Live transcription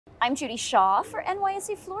I'm Judy Shaw for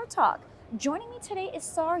NYSE Floor Talk. Joining me today is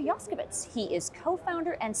Saar Yoskovitz. He is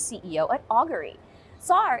co-founder and CEO at Augury.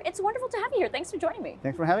 Saar, it's wonderful to have you here. Thanks for joining me.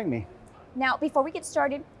 Thanks for having me. Now, before we get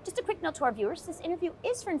started, just a quick note to our viewers. This interview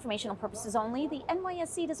is for informational purposes only. The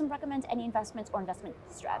NYSE doesn't recommend any investments or investment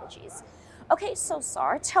strategies. Okay, so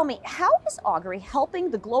Saar, tell me, how is Augury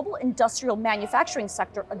helping the global industrial manufacturing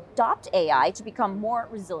sector adopt AI to become more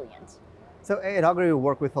resilient? So at Augury, we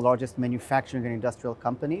work with the largest manufacturing and industrial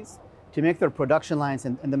companies to make their production lines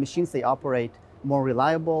and the machines they operate more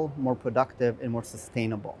reliable, more productive, and more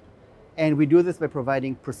sustainable. And we do this by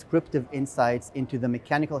providing prescriptive insights into the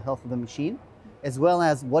mechanical health of the machine, as well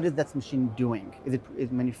as what is that machine doing? Is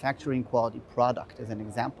it manufacturing quality product, as an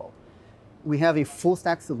example? We have a full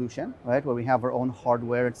stack solution, right, where we have our own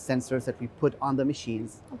hardware and sensors that we put on the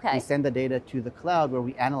machines. Okay. We send the data to the cloud where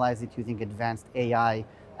we analyze it using advanced AI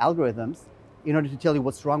algorithms in order to tell you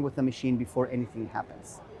what's wrong with the machine before anything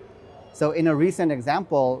happens. So in a recent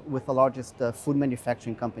example with the largest food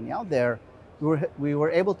manufacturing company out there, we were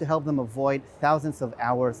able to help them avoid thousands of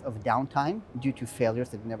hours of downtime due to failures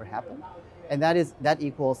that never happened. And that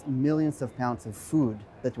equals millions of pounds of food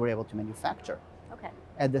that we're able to manufacture. Okay.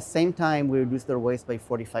 At the same time, we reduced their waste by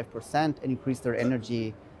 45% and increased their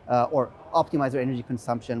energy or optimized their energy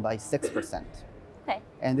consumption by 6%. Okay.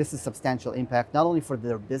 And this is substantial impact, not only for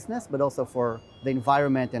their business, but also for the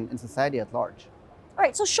environment and society at large. All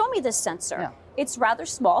right, so show me this sensor. Yeah. It's rather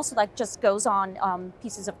small, so that just goes on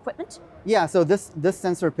pieces of equipment? Yeah, so this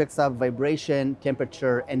sensor picks up vibration,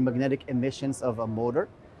 temperature, and magnetic emissions of a motor.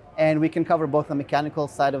 And we can cover both the mechanical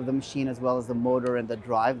side of the machine as well as the motor and the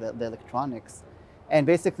drive, the electronics. And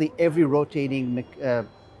basically every rotating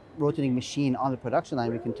machine on the production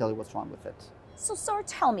line, we can tell you what's wrong with it. So Saar,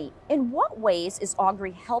 tell me, in what ways is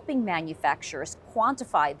Augury helping manufacturers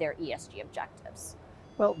quantify their ESG objectives?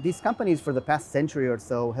 Well, these companies for the past century or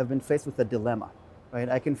so have been faced with a dilemma, right?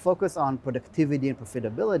 I can focus on productivity and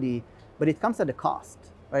profitability, but it comes at a cost,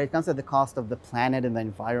 right? It comes at the cost of the planet and the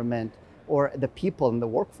environment or the people in the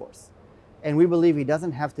workforce. And we believe it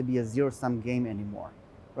doesn't have to be a zero-sum game anymore,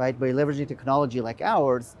 right? By leveraging technology like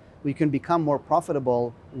ours, we can become more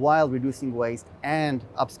profitable while reducing waste and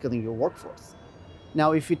upskilling your workforce.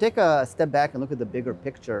 Now, if you take a step back and look at the bigger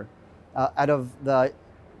picture, out of the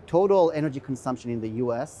total energy consumption in the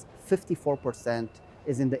US, 54%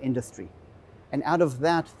 is in the industry. And out of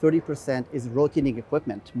that, 30% is rotating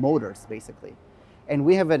equipment, motors, basically. And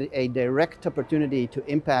we have a direct opportunity to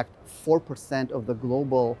impact 4% of the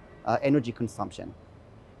global energy consumption.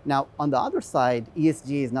 Now, on the other side,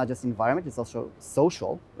 ESG is not just environment, it's also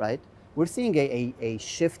social, right? We're seeing a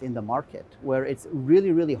shift in the market where it's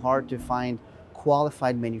really, really hard to find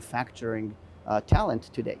qualified manufacturing talent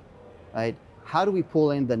today, right? How do we pull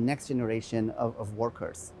in the next generation of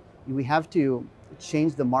workers? We have to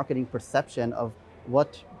change the marketing perception of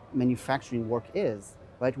what manufacturing work is,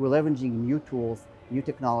 right? We're leveraging new tools, new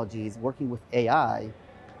technologies, working with AI,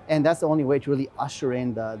 and that's the only way to really usher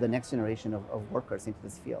in the next generation of workers into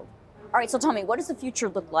this field. All right, so tell me, what does the future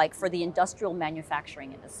look like for the industrial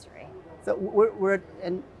manufacturing industry? So we're at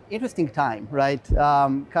an interesting time, right?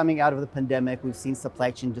 Coming out of the pandemic, we've seen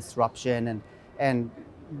supply chain disruption and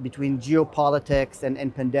between geopolitics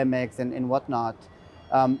and pandemics and whatnot.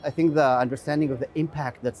 I think the understanding of the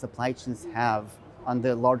impact that supply chains have on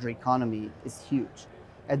the larger economy is huge.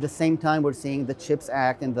 At the same time, we're seeing the CHIPS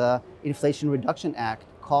Act and the Inflation Reduction Act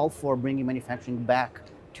call for bringing manufacturing back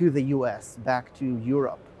to the US, back to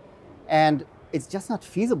Europe. And it's just not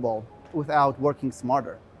feasible without working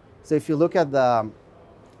smarter. So if you look at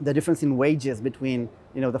the difference in wages between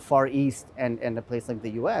the Far East and a place like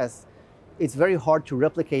the US, it's very hard to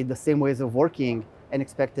replicate the same ways of working and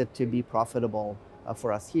expect it to be profitable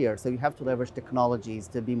for us here. So you have to leverage technologies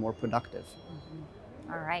to be more productive.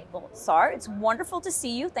 Mm-hmm. All right, well, Saar, it's wonderful to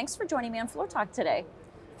see you. Thanks for joining me on Floor Talk today.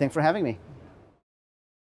 Thanks for having me.